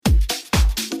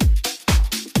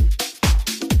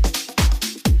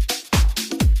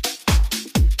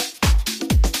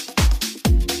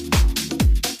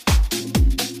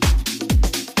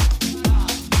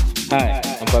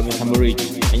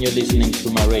and you're listening to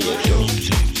my radio show.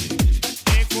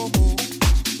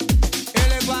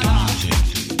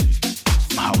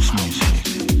 House music.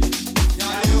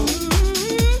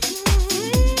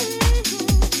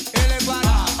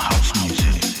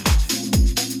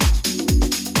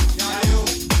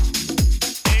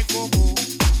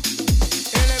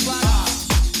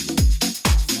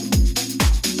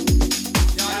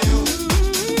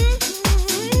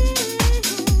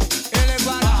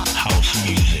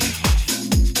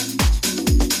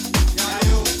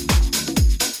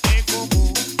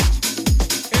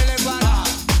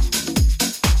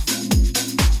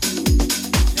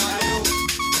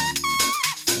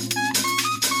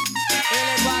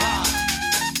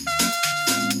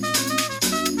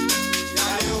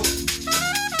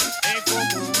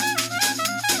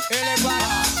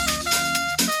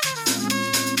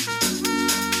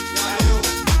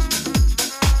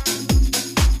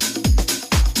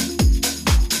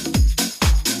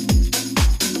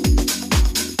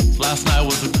 Last night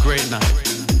was a great night.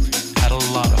 Had a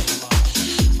lot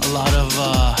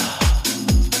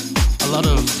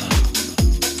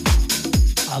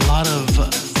of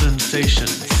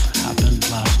sensations happened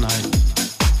last night.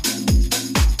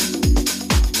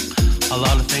 A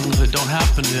lot of things that don't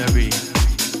happen to every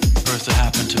person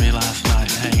happened to me last night,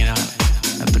 hanging out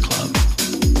at the club.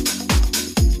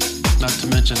 Not to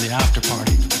mention the after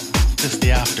party, just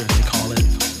the after they call it.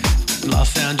 In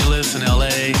Los Angeles and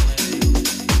LA.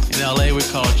 In LA, we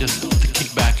call it just the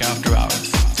kickback after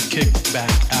hours. The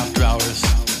kickback after hours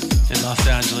in Los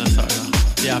Angeles are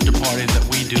the after parties that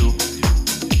we do.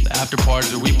 The after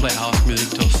parties where we play house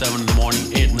music till 7 in the morning,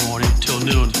 8 in the morning, till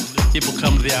noon. People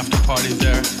come to the after parties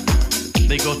there.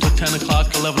 They go till 10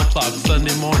 o'clock, 11 o'clock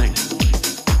Sunday morning.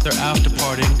 They're after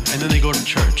partying, and then they go to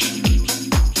church.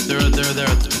 They're there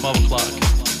at the 12 o'clock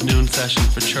noon session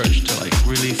for church to like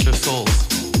release their souls.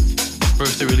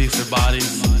 First they release their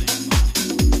bodies.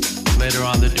 Later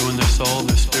on, they're doing their soul,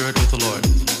 their spirit with the Lord.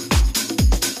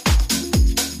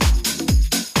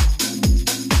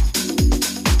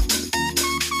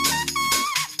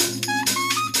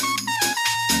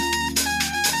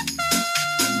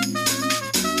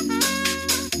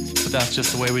 But that's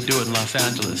just the way we do it in Los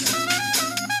Angeles.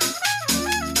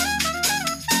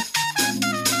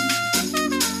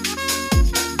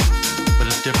 But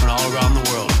it's different all around the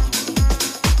world.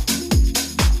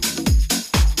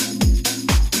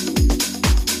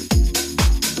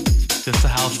 Just a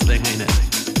house thing, ain't it?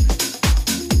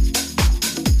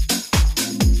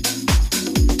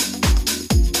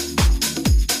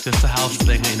 Just a house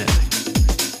thing, ain't it?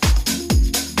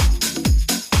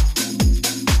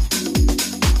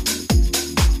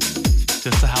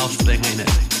 Just a house thing, ain't it?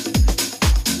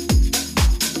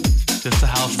 Just a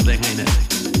house thing, ain't it?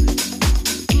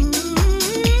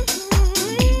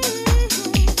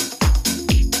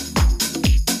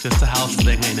 Just a house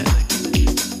thing, ain't it?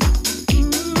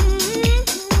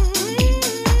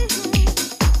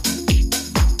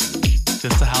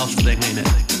 Just a house thing, ain't it?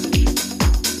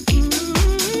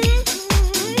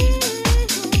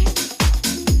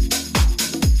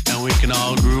 And we can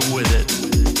all groove with it.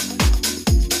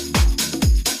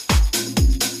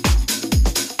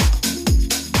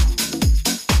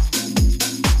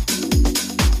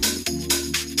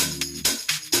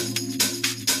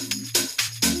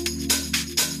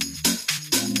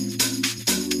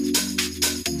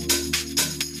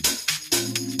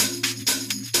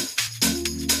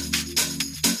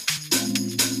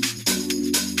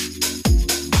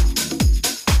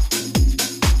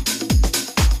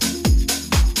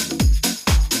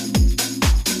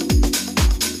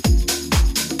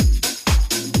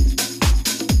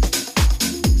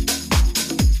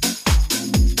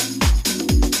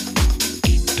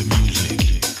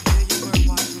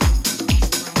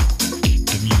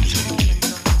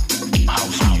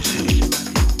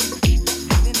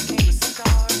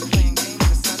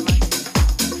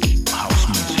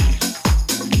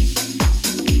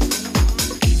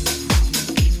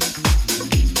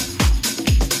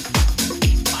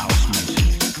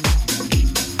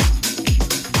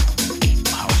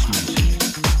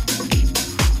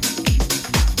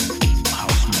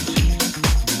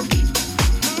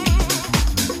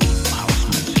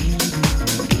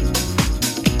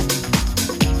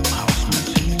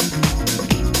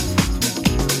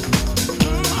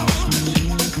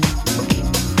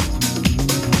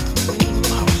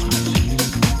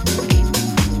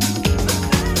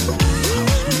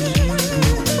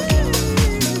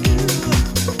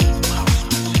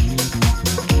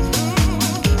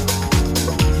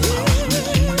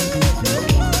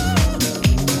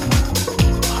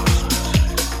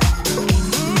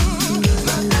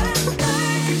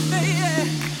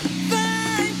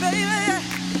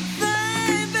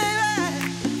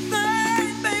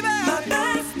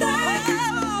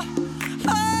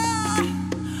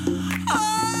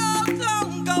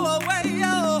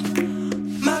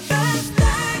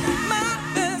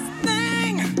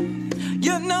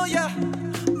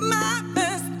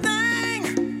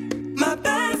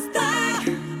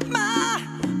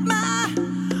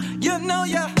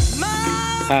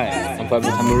 Hi, I'm Fabio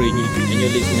Tamburini, and you're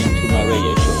listening to my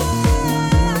radio show.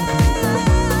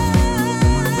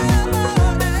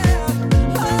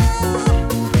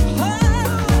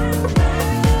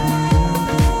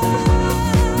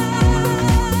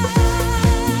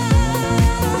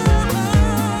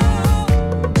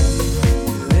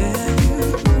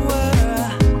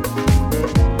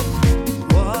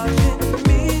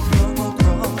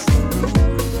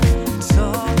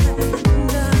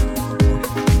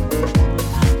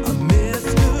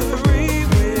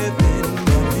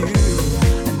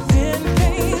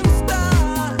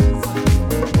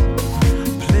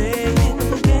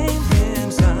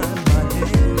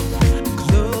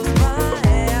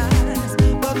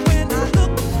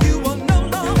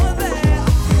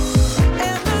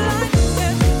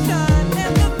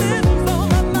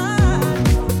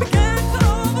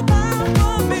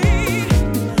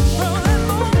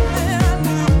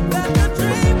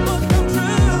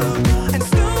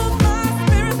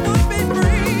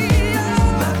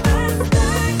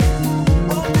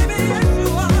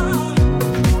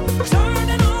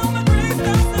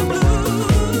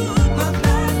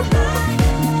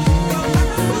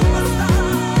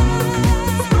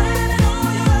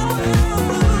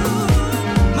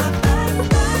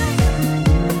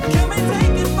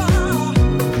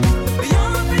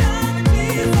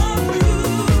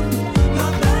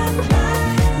 My bad.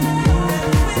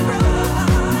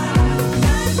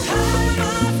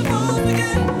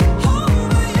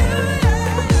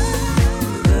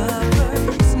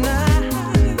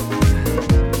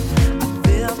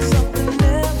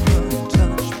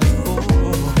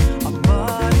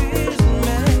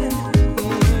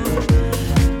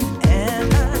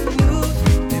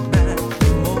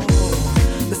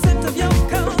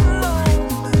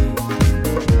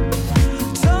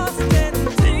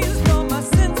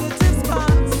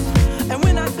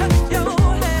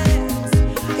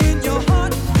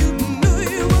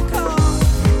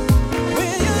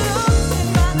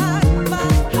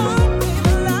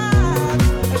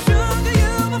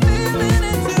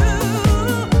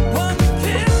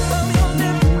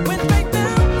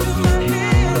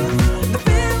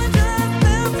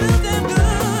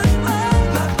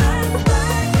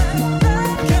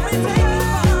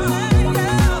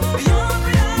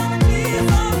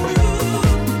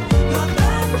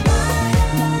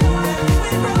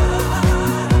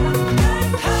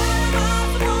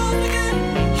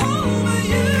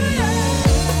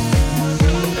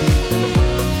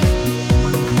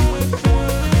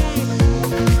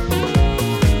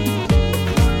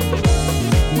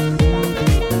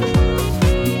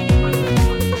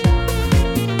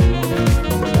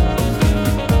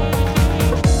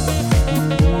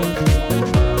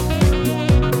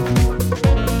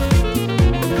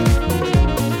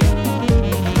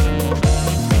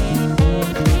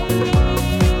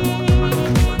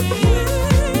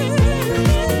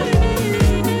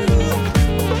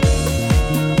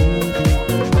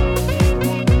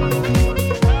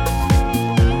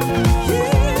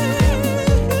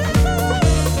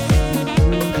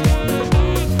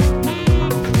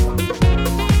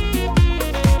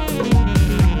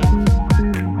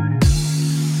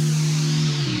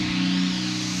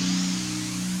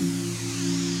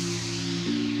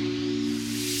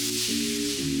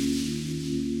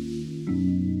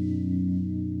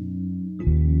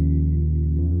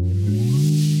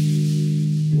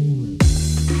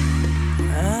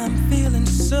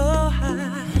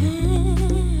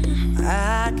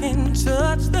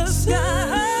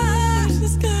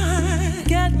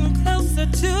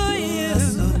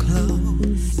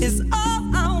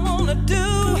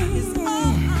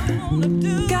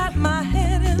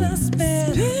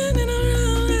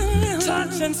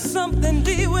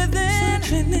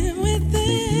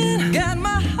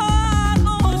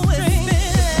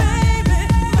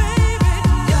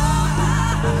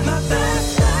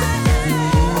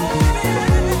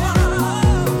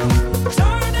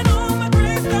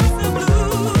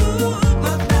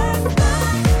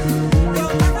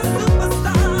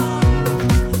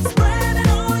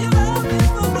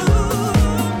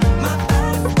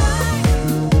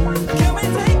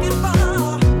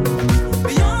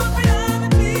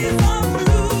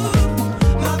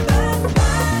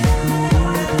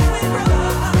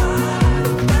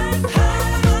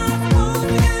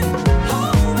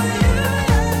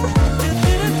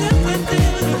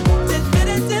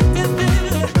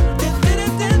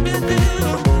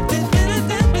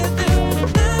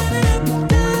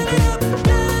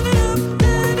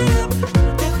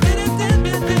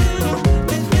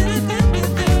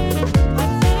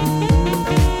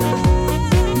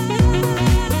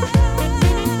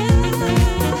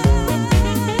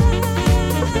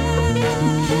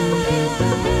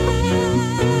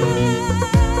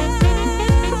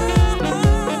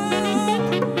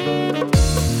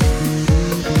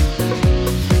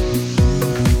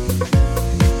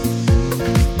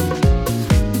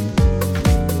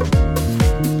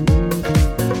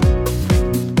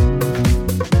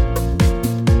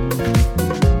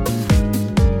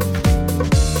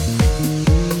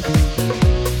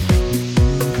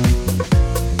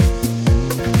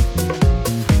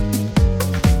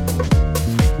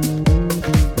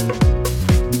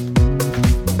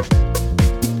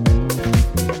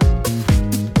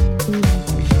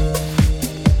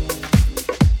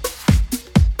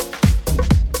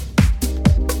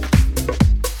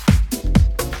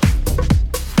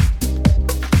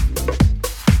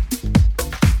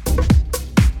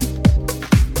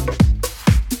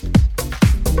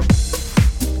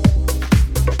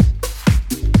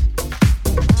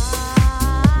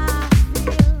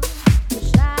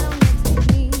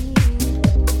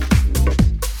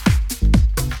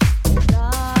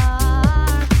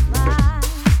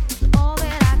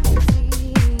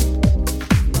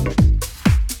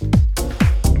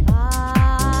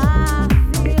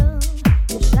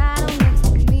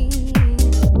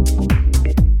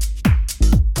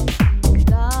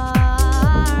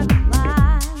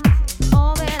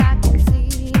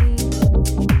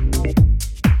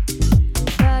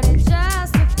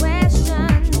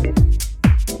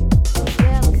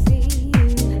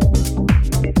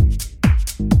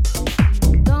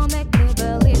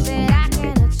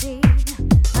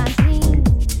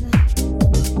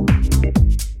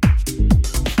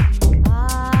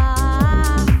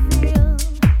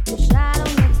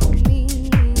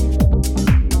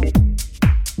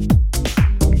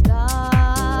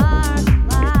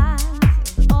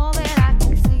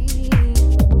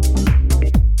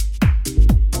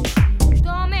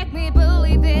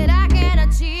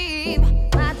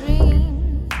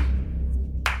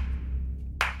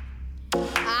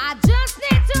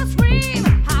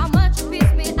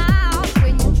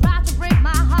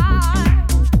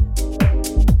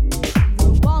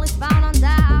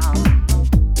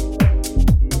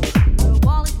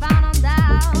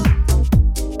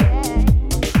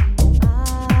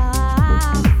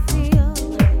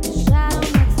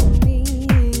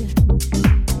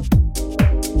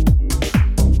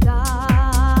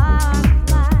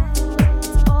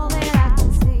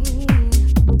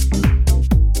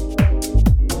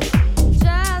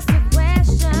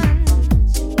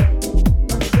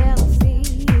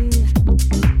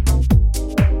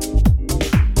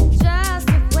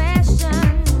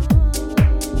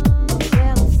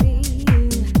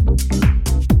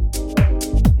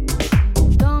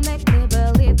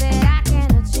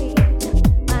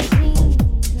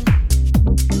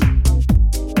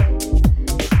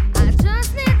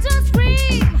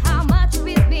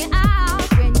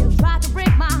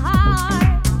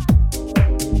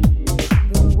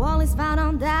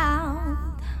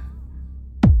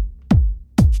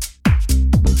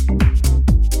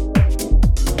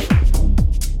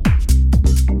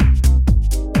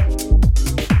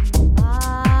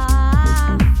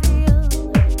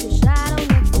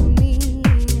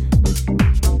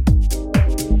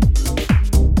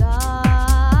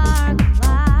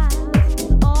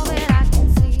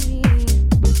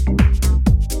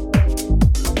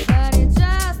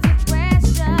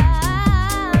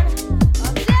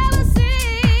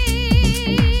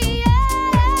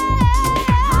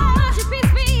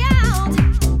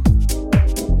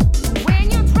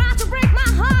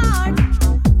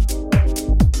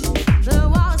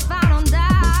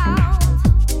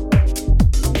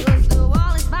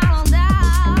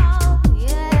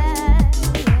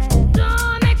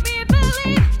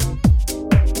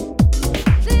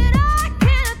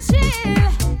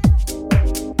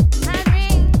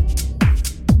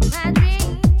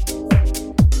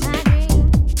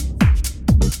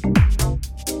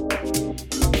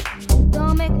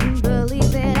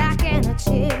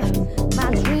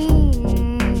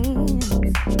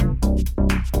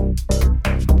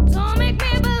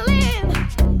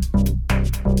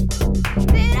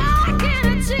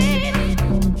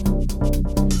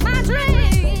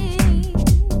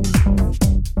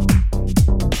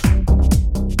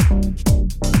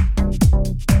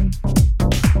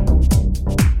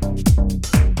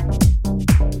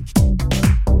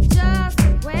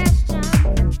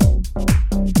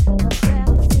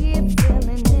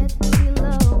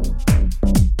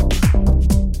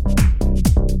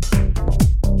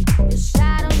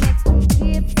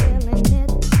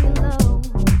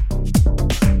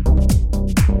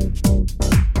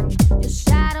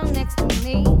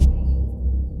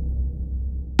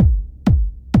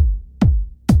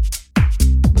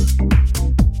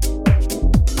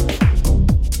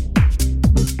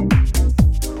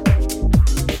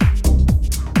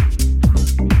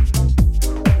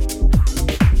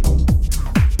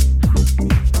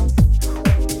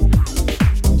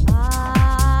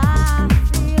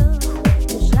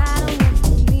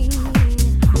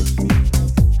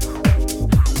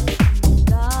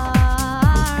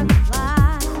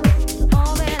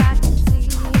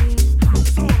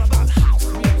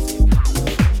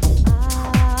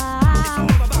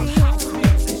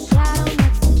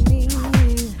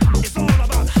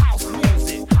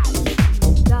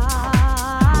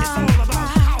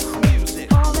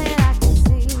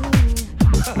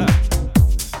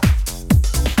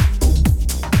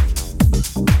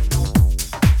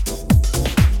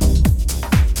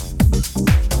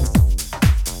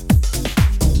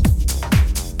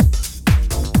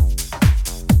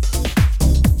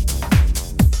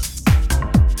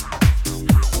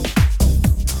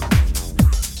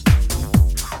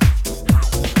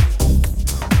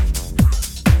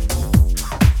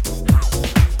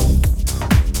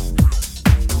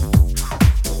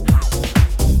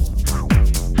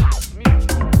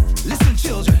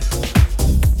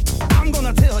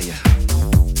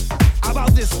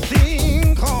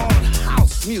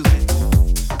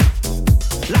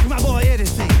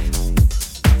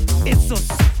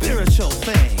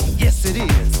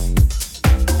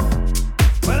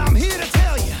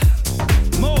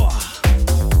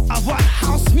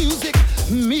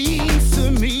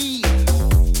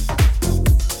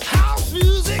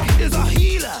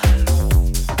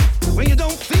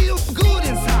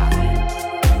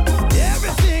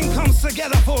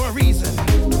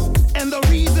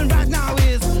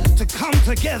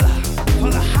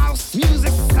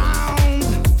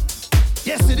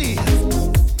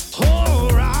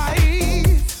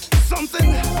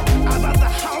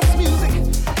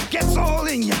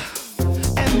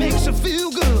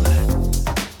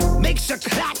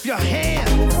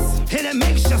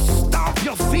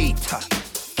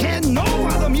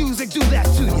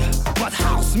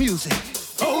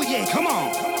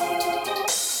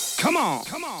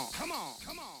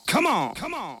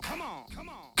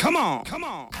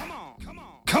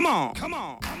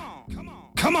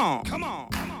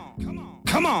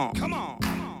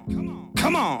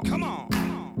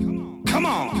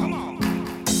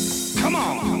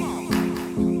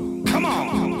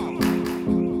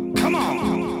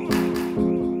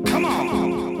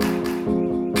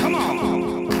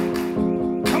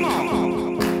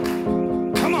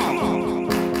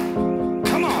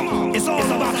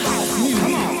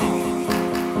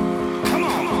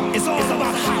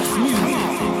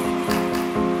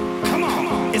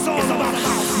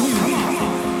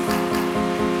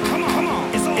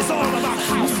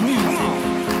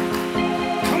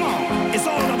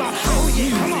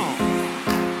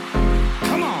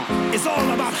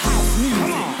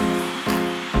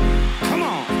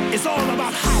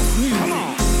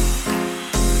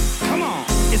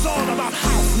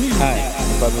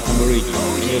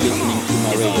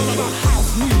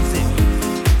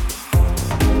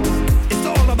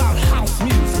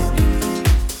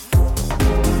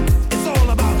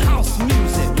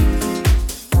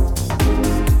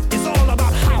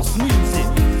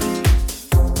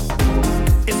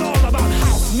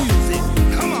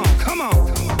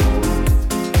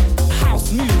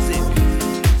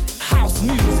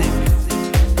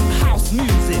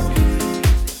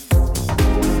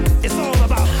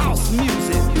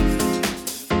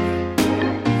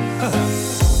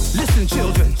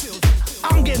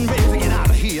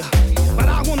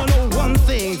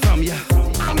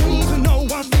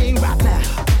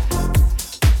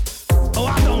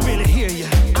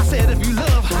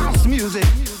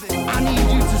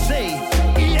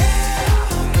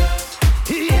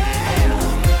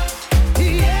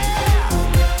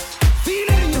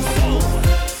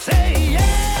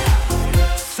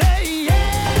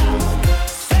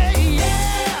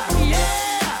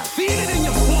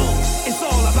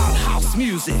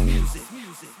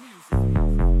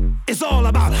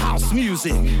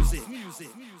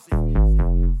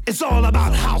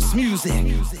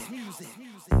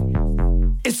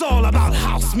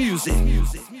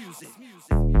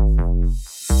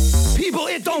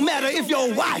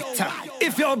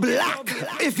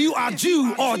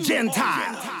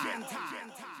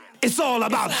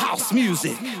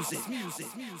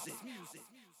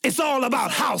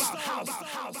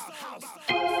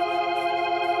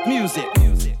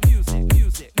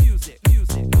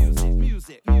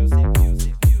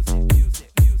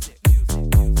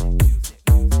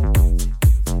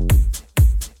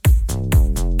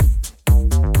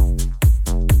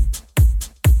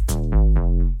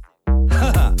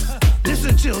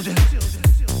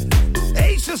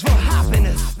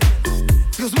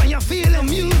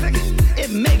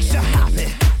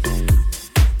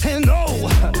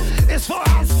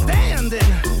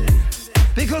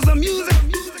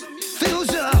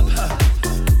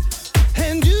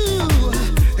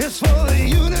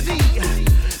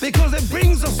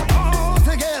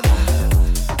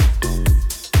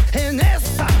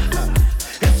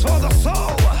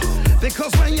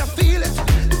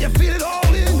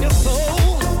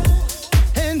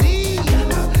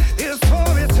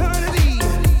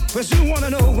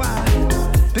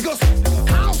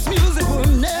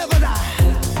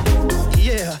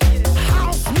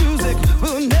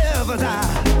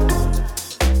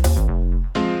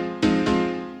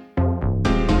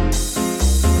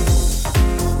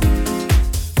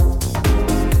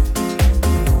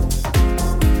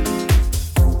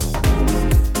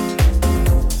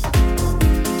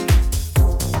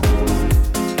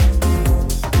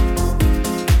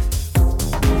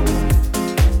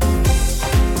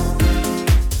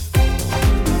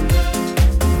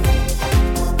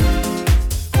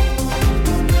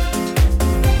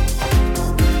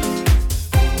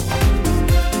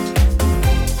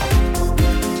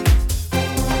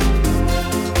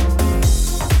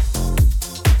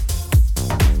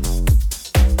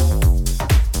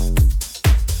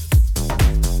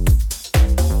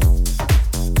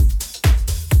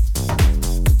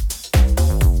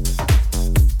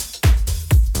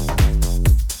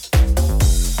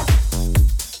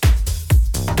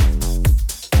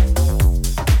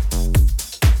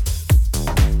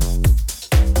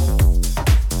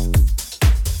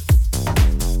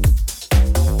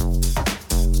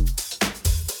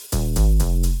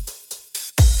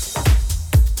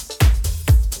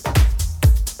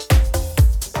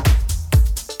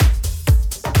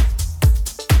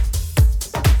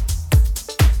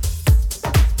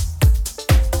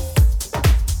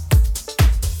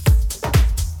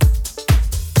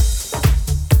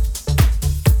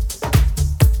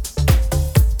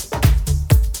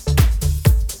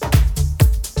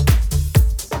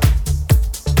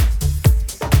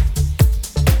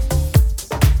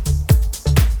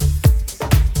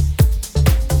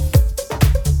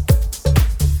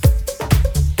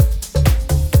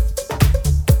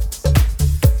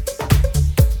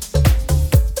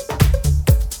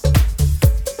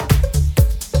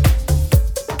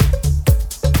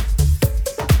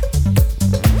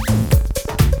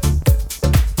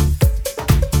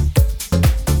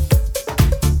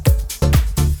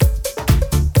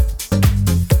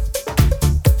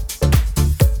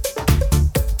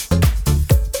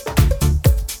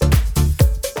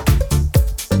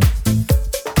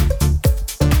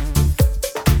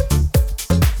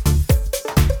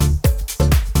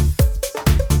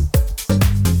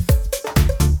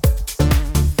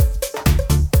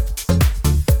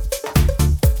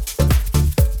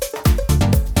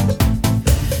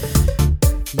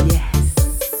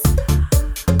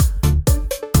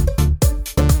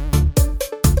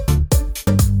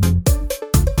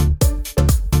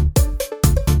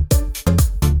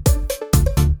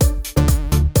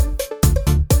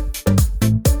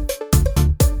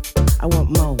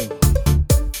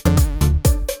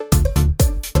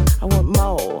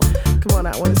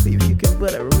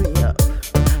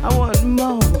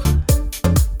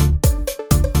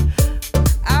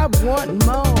 want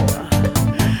more.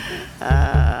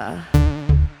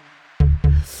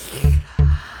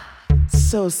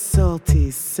 So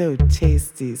salty, so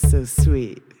tasty, so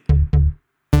sweet.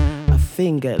 A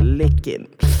finger licking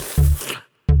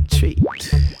treat.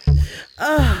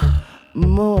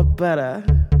 More butter.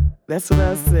 That's what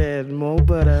I said, more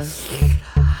butter.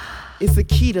 It's the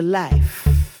key to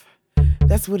life.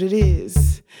 That's what it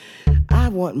is. I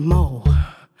want more.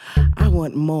 I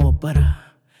want more butter.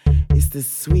 It's the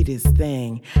sweetest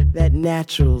thing. That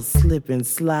natural slip and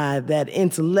slide. That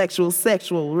intellectual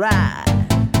sexual ride.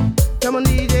 Come on,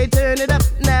 DJ, turn it up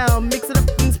now. Mix it up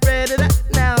and spread it out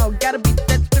now. Gotta beat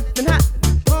that dripping hot.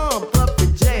 Pump up the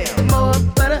jam. More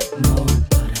butter. More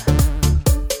butter.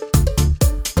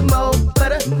 More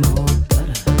butter. More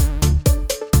butter.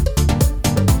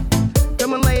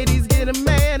 Come on, ladies, get a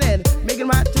man and make him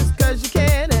hot just cause you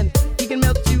can. And he can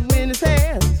melt you in his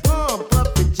hands. Pump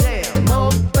up the jam.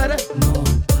 More butter. More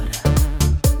butter.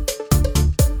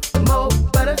 More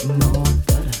butter. More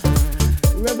butter.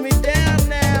 Rub me down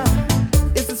now.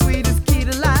 It's the sweetest key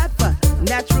to life.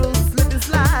 Natural slip and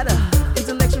slide.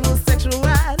 Intellectual sexual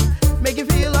ride. Make you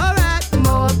feel alright.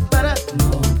 More butter.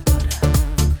 More butter.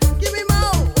 Give me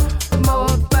more.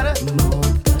 More butter. More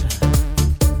butter.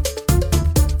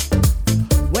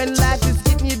 When life is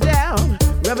getting you down,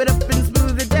 rub it up and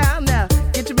smooth it down now.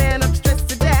 Get your man up, stress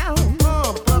it down.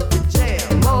 Pump up the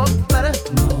jam. More butter.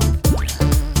 More butter.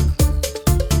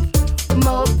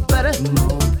 More butter.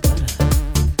 More butter.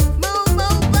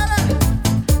 More butter.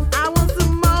 I want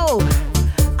some more.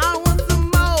 I want some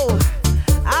more.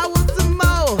 I want some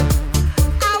more.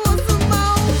 I want some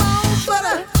more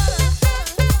butter.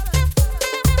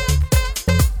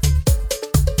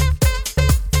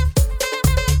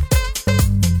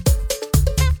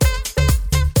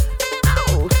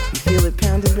 Ow. You feel it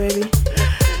pounding, baby?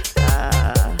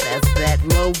 That's that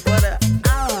more butter.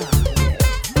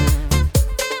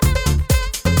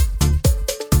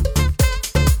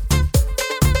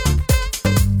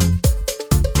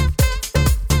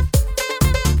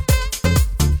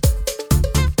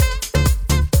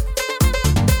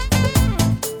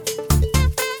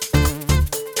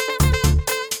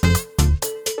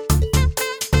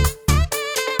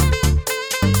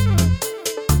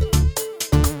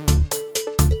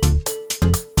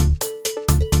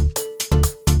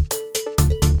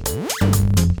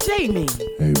 Jamie,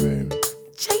 Hey, baby,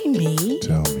 Jamie,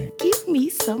 tell me. give me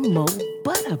some more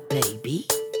butter, baby.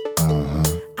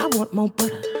 I want more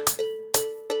butter.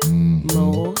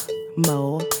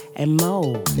 More, and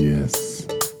more. Yes.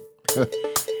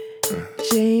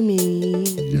 Jamie,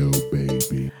 Yo,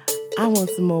 baby. I want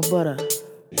some more butter.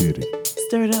 Hit it.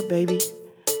 Stir it up, baby.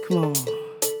 Come on.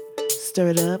 Stir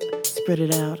it up, spread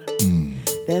it out.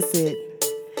 That's it.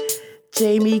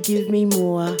 Jamie, give me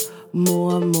more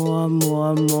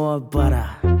butter.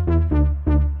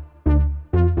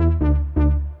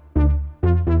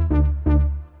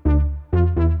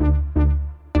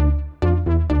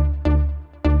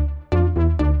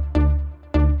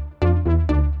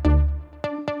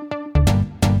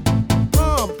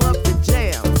 Pump up the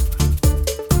jam.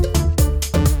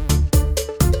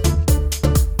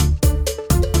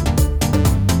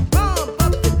 Pump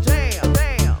up the jam.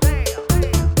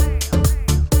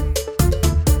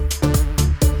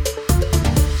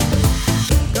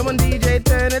 Come on, DJ,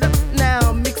 turn it up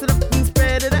now. Mix it up and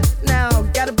spread it out now.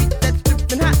 Gotta beat that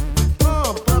dripping hot.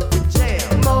 Pump up the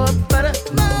jam. More butter.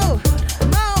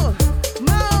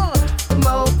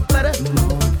 More butter.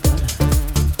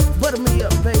 Butter me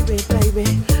up, baby.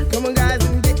 Come on, guys,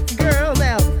 and get the girl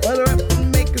now. Butter up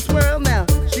and make her swirl now.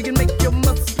 She can make your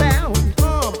muscles pound.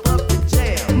 Pump up the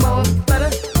jam. More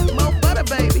butter,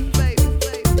 baby.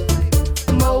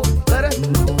 More butter.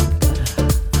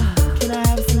 Can I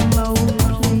have some more,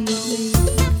 please?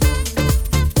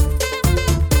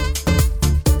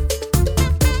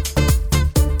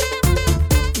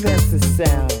 That's the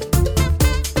sound.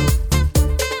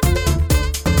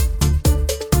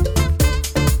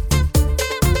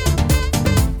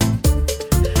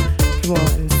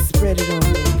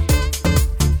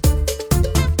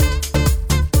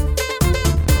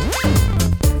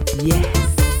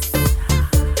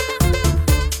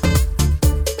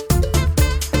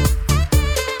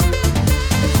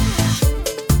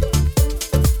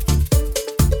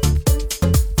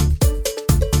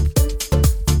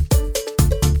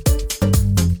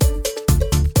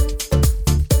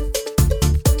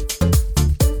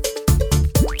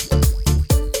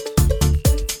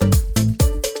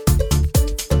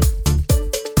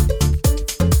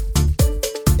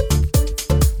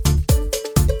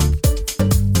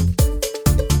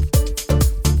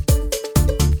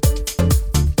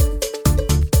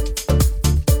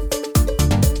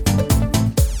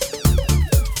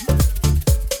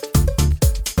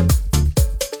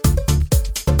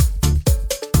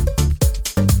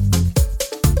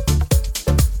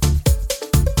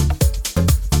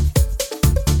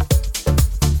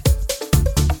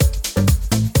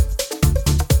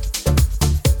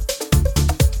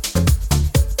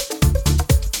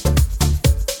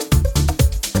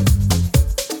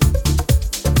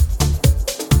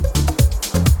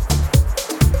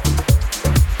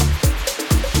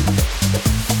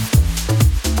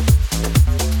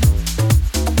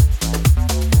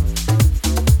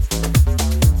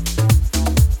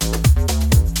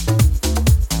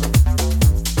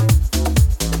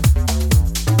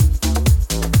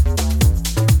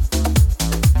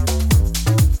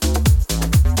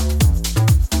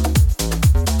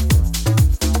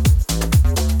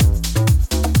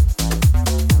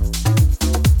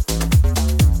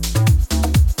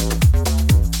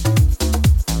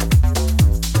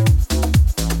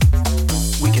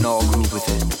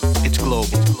 with it. It's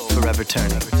global, forever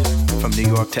turning. From New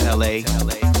York to LA,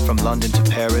 from London to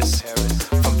Paris,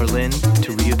 from Berlin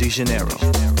to Rio de Janeiro.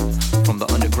 From the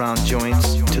underground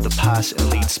joints to the posh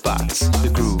elite spots. The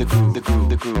groove, the groove, the groove,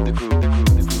 the groove, the groove, the groove,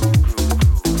 the groove.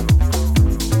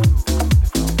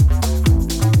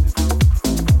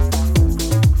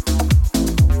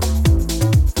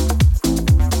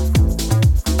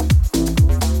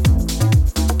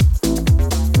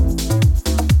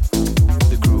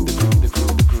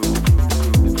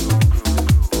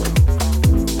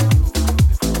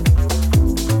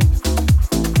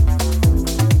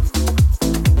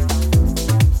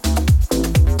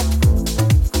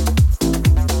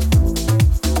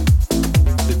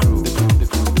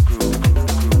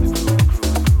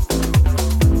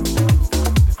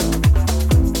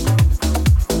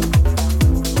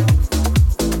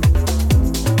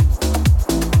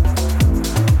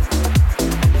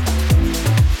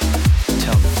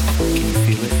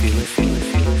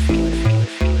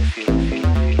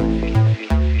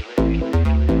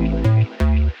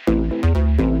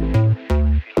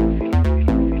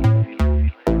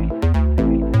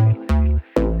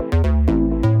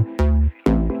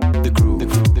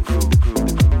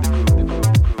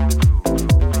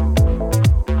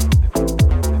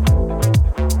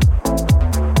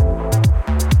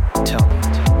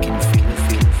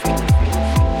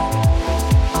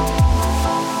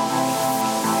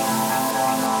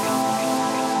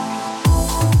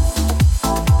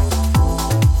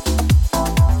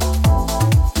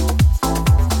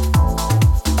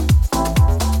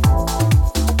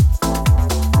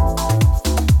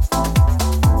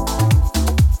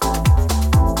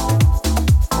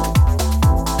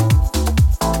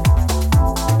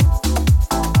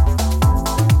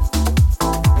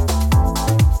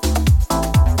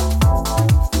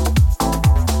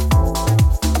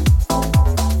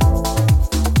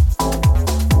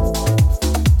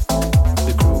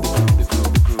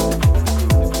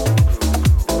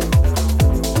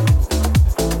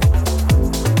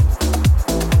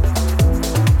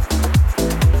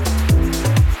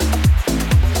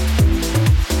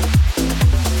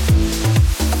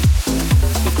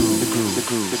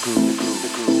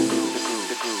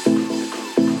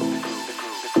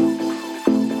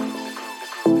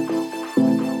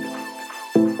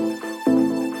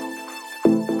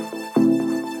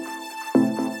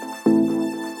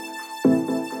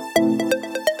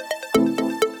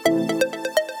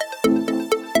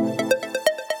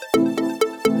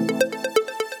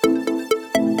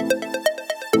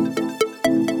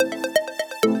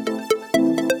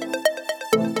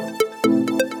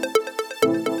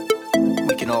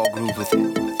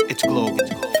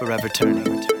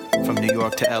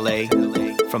 To LA,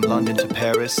 from London to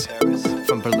Paris,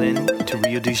 from Berlin to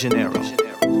Rio de Janeiro,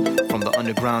 from the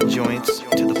underground joints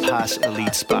to the posh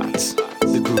elite spots.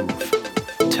 The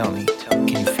groove. Tell me, can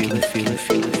you feel it, feel it,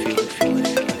 feel it, feel it, feel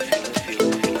it?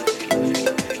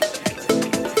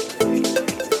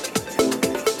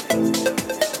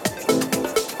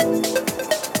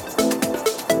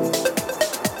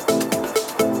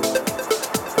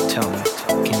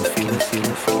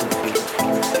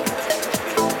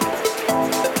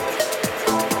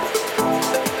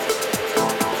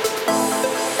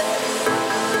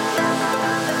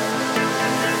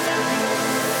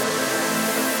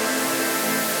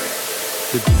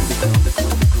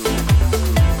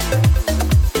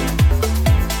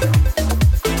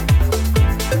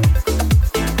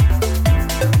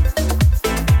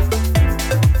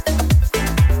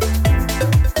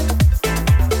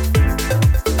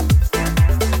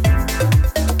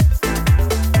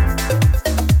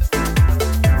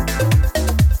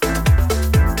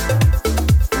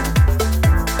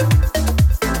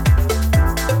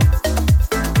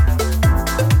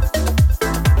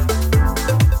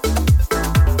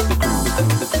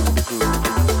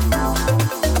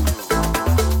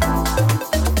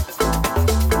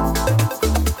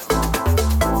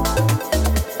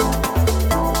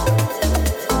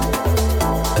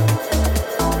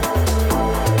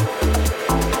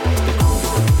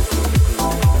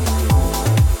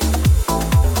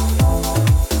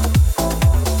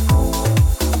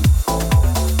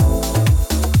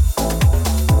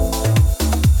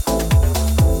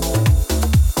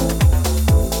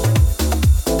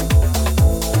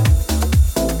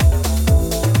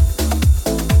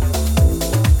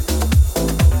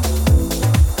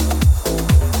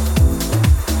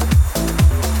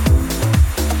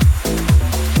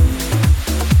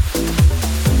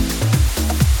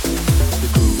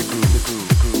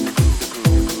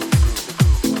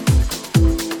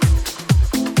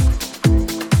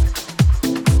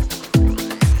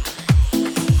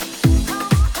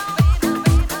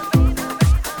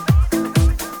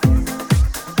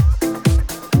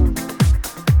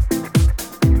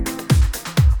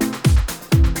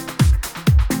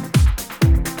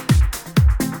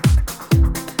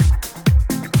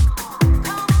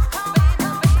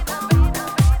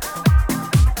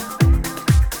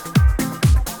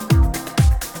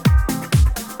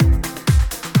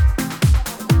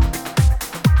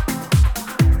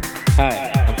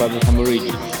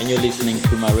 and you're listening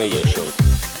to my radio show.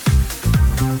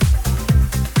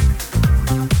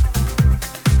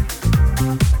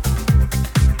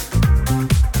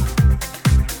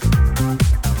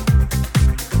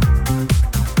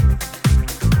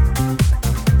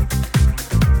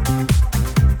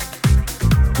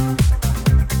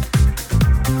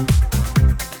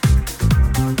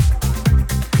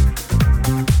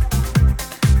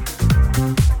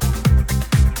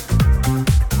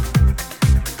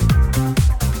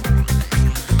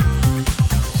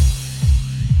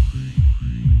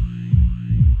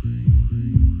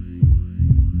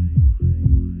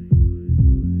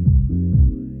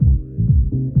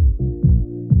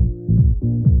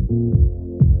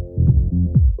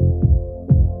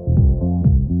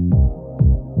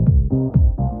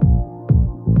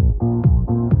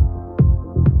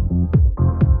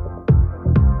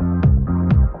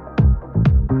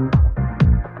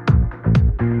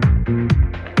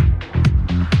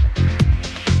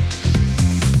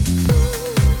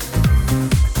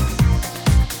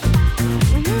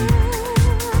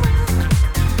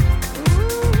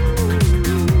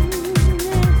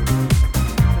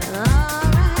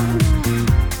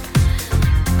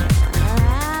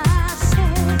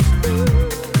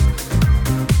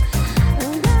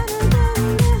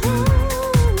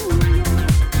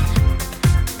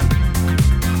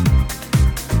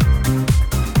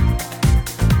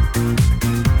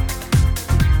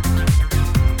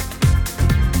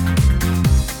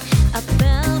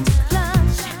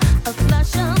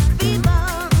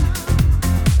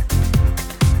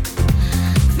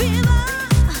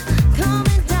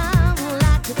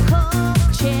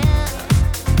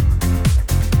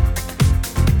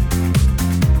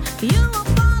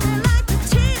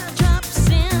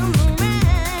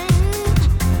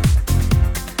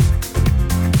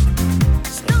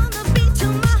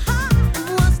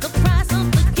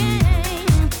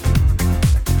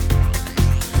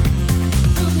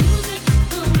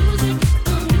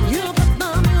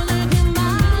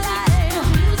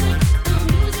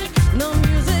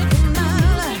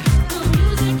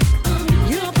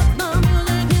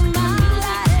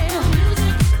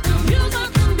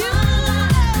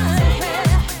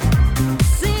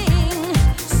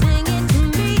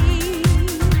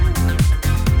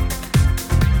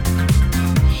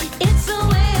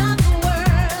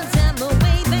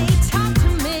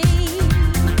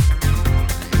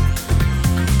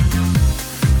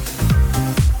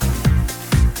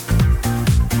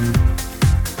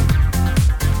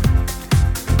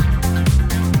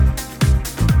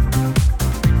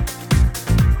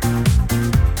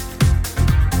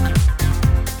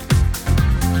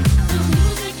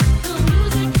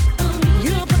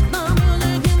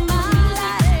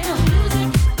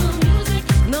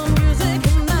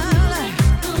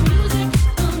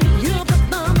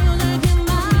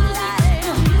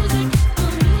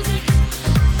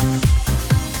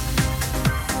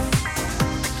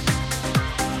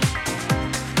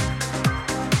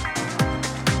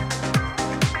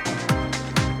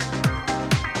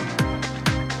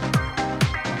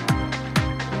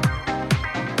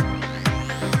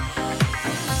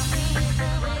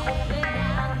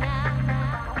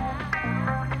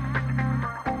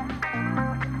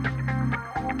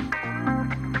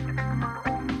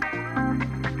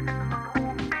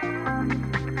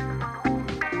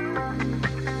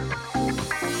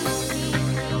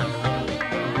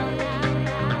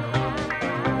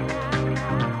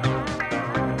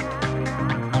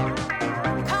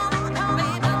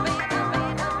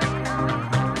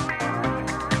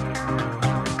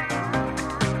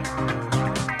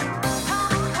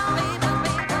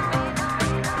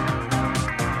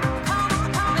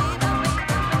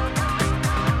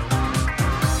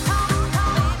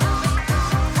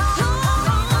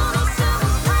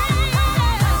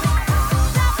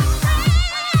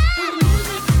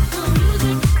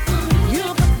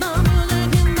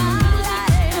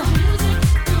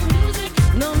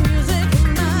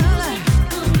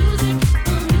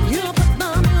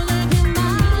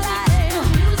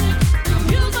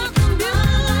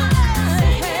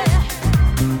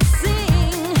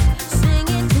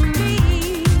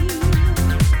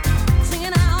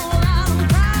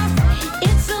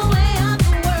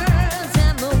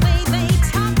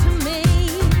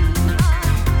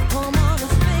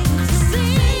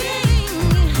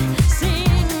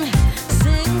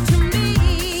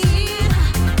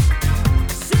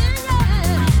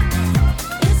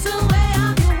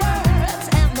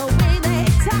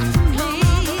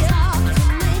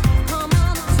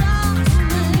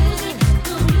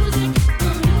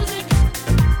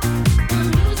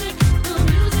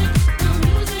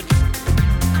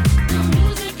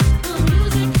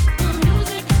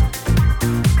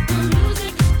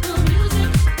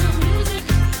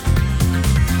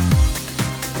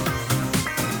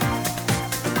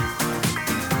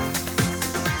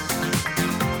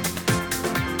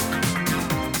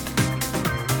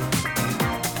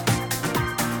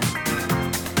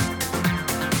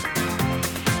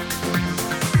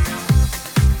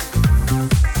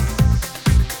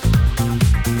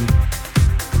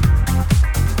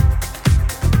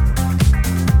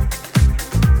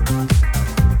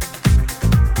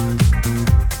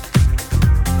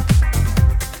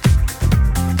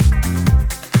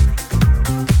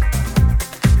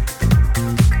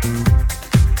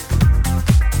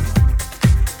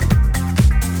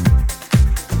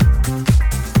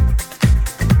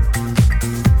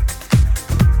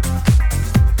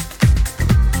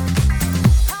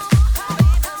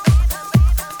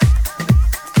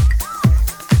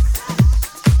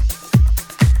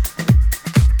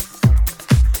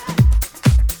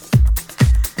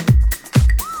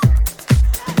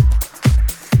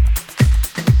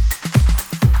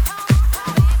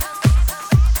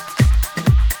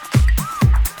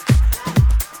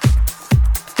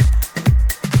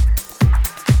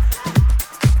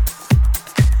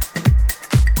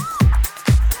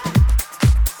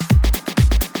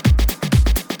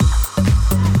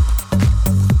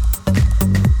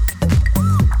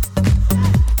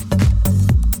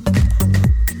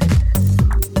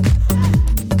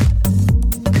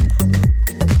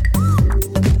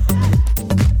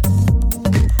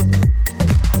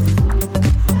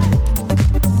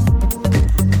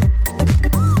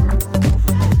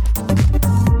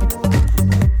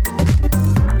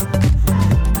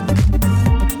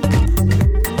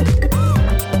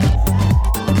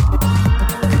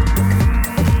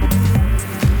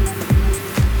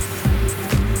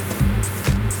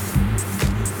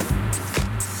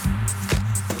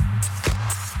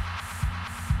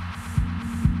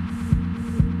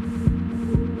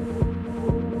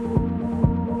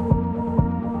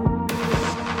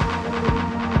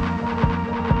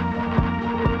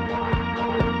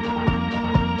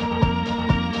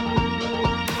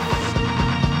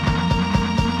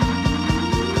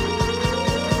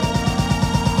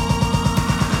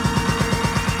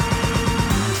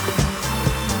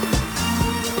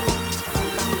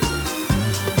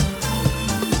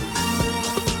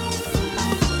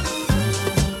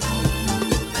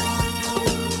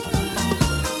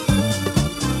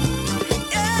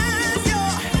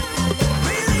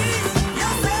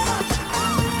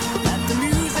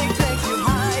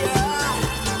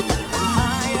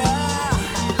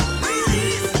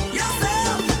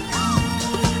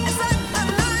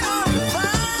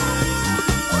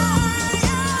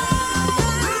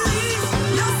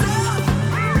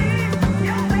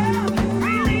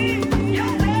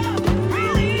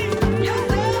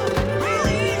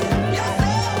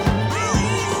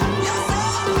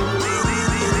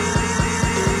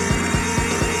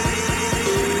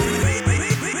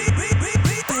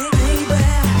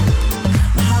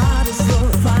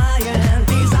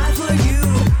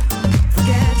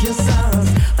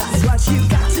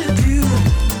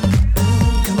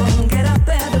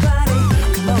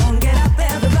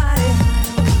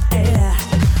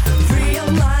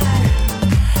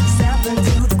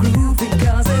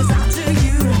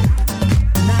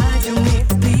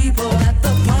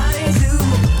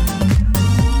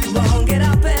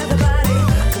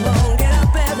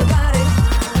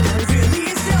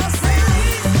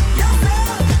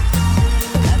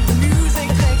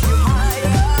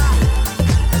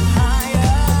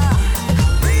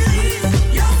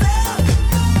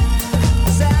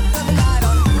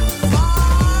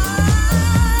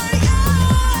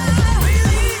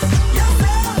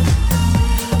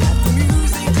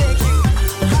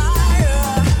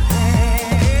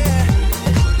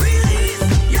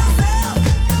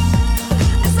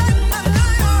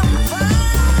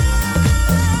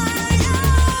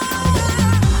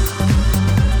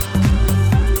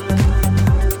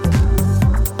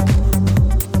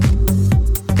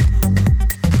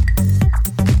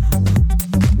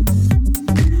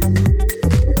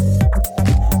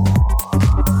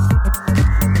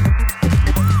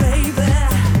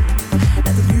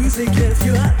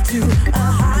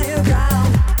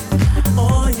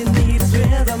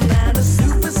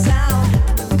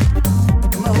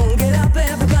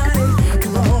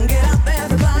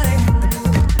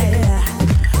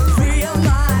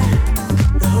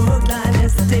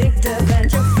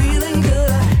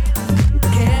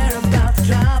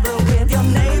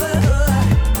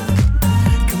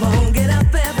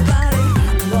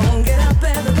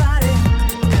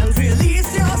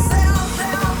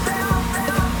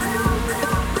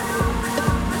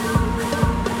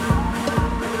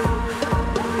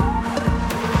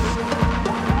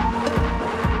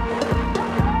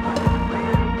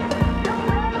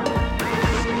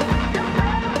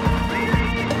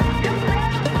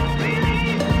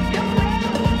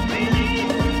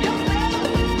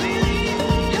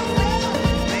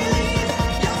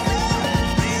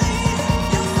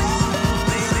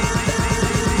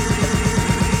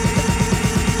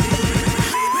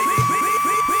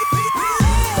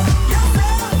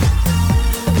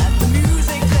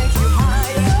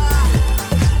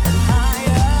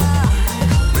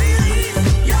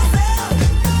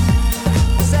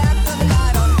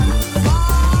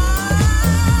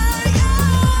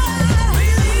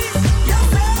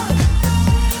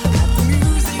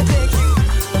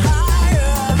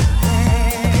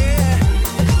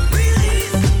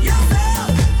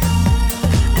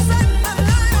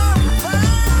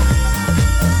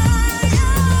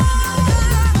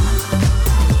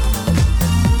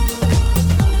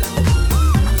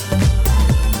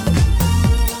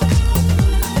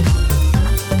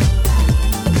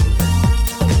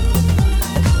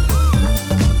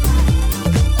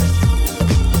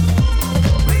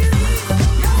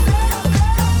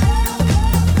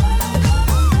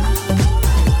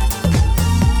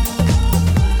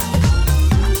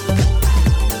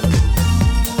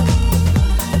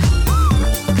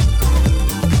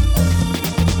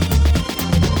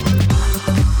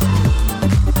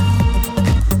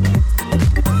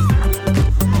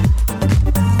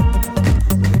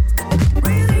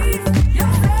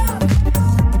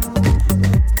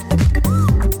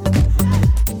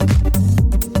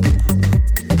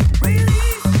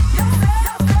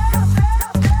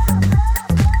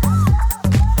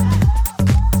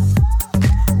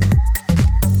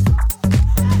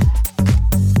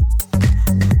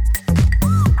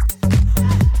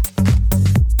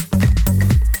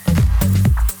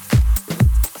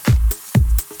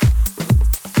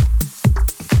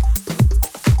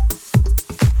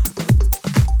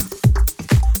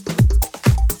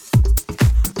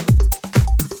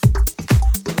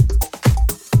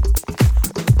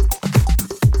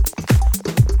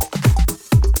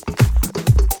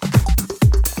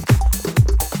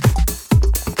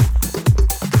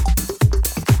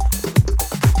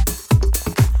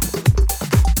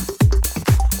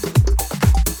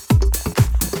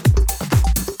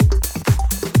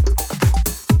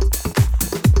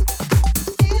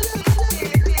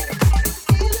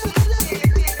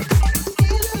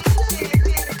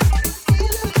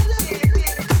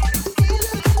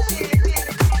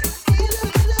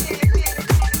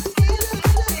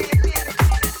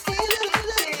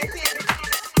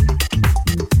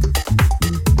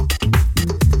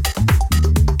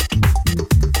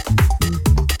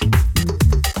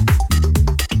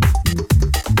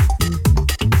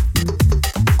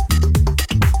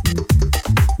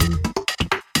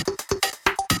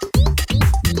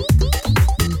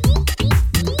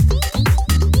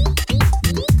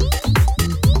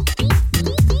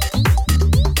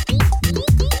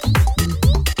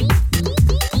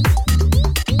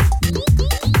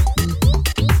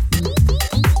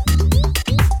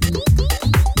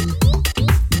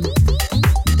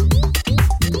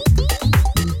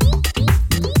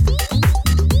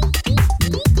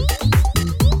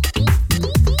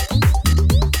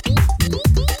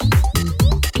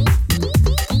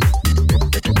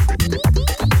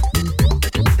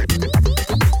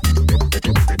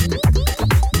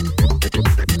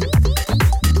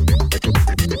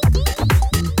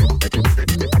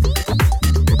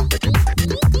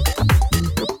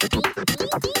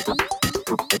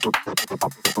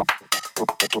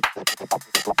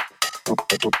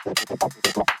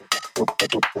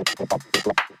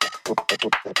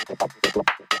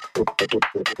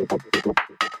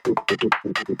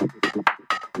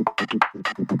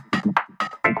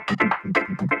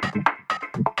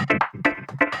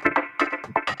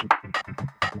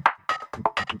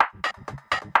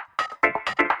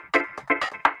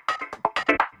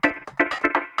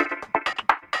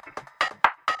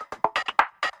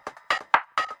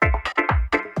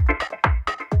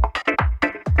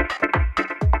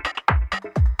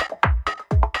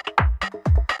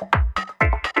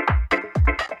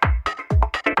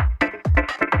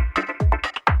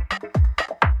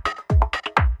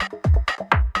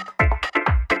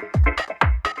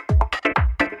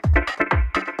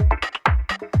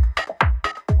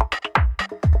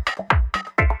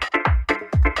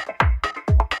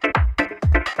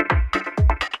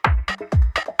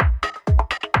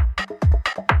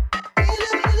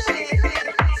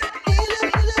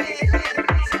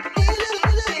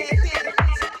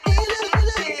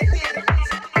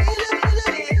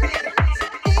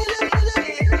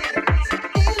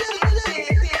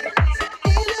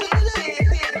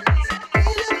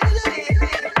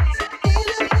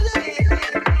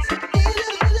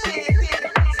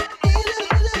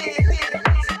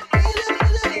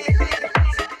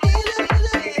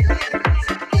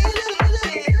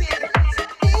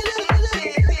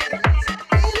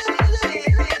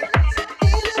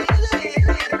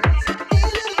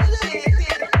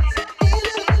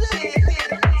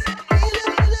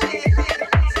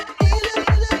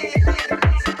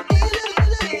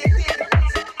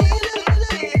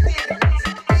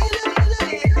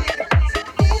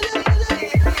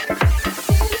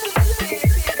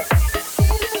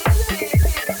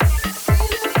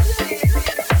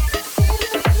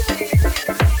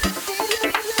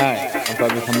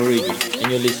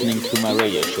 and you're listening to my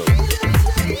radio show.